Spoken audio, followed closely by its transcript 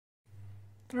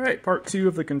Alright, part 2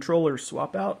 of the controller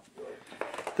swap out.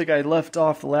 I think I left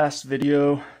off the last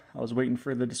video. I was waiting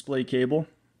for the display cable.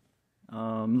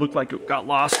 Looked like it got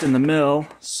lost in the mill,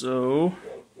 so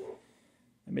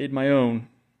I made my own.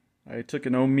 I took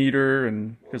an ohm meter,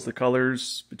 and because the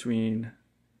colors between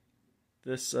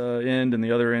this end and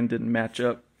the other end didn't match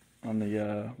up on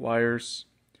the wires.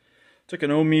 Took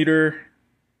an ohm meter,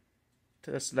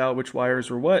 tested out which wires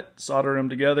were what, soldered them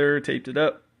together, taped it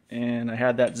up, and I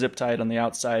had that zip tied on the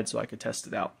outside so I could test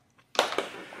it out.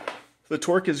 The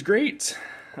torque is great.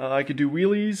 I could do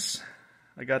wheelies.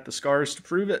 I got the scars to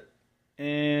prove it.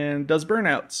 And does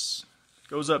burnouts.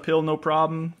 Goes uphill no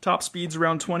problem. Top speed's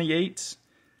around 28.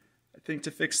 I think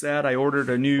to fix that I ordered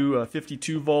a new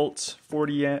 52 volt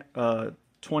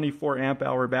 24 amp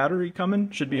hour battery coming.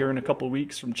 Should be here in a couple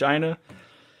weeks from China.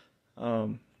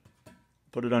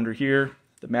 Put it under here.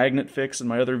 The magnet fix in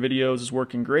my other videos is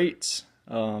working great.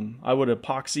 I would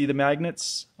epoxy the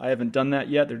magnets. I haven't done that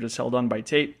yet. They're just held on by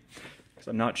tape because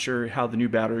I'm not sure how the new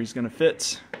battery is going to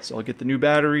fit. So I'll get the new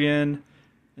battery in,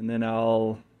 and then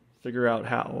I'll figure out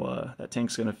how that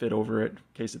tank's going to fit over it in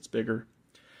case it's bigger.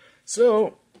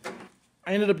 So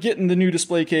I ended up getting the new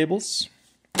display cables.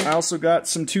 I also got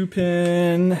some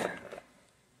 2-pin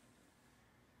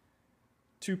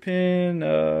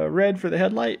red for the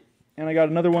headlight, and I got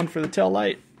another one for the tail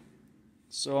light.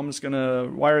 So I'm just going to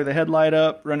wire the headlight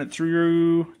up, run it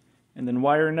through, and then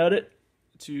wire nut it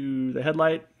to the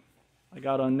headlight I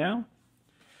got on now.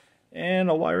 And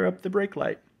I'll wire up the brake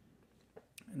light.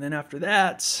 And then after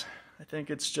that, I think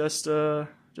it's just the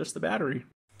battery.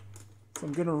 So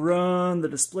I'm going to run the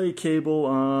display cable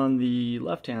on the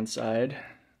left-hand side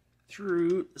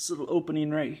through this little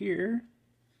opening right here.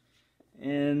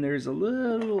 And there's a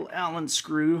little Allen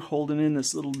screw holding in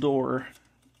this little door.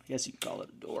 I guess you can call it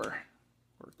a door.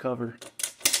 Or cover.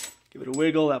 Give it a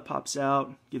wiggle, that pops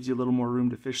out, gives you a little more room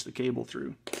to fish the cable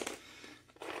through.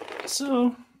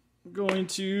 So I'm going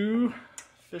to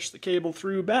fish the cable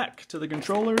through back to the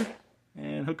controller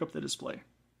and hook up the display.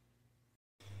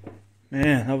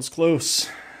 Man, that was close.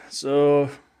 So I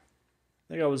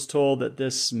think I was told that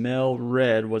this male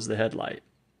red was the headlight.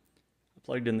 I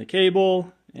plugged in the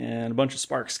cable and a bunch of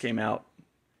sparks came out.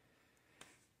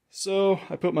 So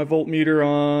I put my voltmeter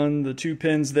on the 2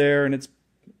 pins there, and it's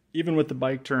even with the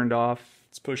bike turned off,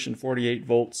 it's pushing 48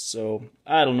 volts, so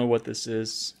I don't know what this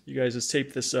is. You guys just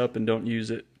tape this up and don't use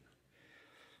it.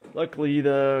 Luckily,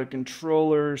 the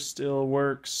controller still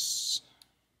works.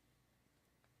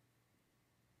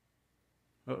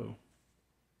 Uh-oh.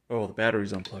 Oh, the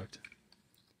battery's unplugged.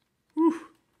 Whew.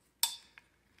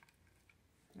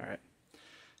 Alright.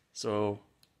 So,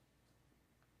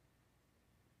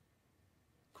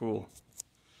 cool.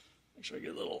 Make sure I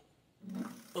get a little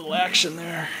action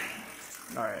there.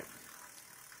 Alright.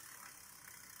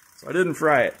 So I didn't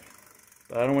fry it,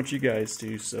 but I don't want you guys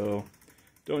to, so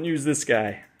don't use this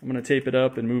guy. I'm going to tape it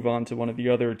up and move on to one of the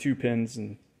other 2 pins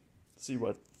and see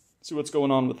what's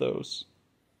going on with those.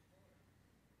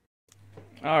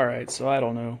 Alright, so I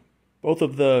don't know. Both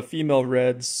of the female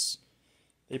reds,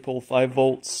 they pull 5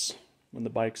 volts when the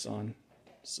bike's on.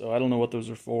 So I don't know what those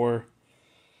are for.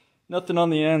 Nothing on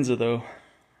the Anza though.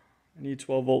 I need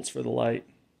 12 volts for the light.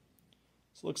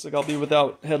 So looks like I'll be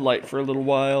without headlight for a little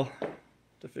while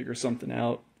to figure something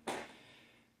out.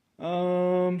 So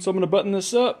I'm going to button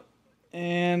this up,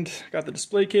 and got the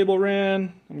display cable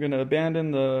ran. I'm going to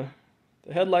abandon the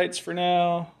headlights for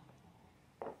now.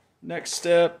 Next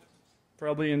step,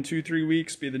 probably in 2-3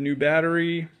 weeks, be the new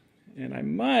battery. And I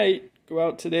might go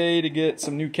out today to get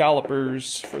some new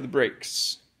calipers for the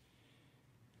brakes.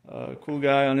 A cool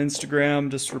guy on Instagram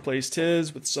just replaced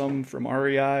his with some from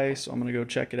REI, so I'm going to go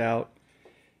check it out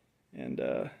and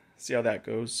see how that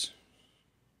goes.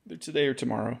 Either today or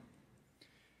tomorrow.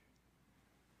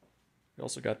 We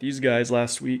also got these guys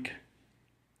last week.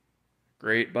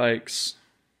 Great bikes.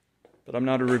 But I'm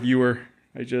not a reviewer.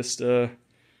 I just show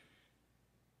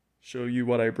you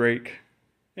what I break.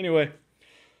 Anyway,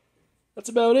 that's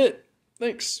about it.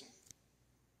 Thanks.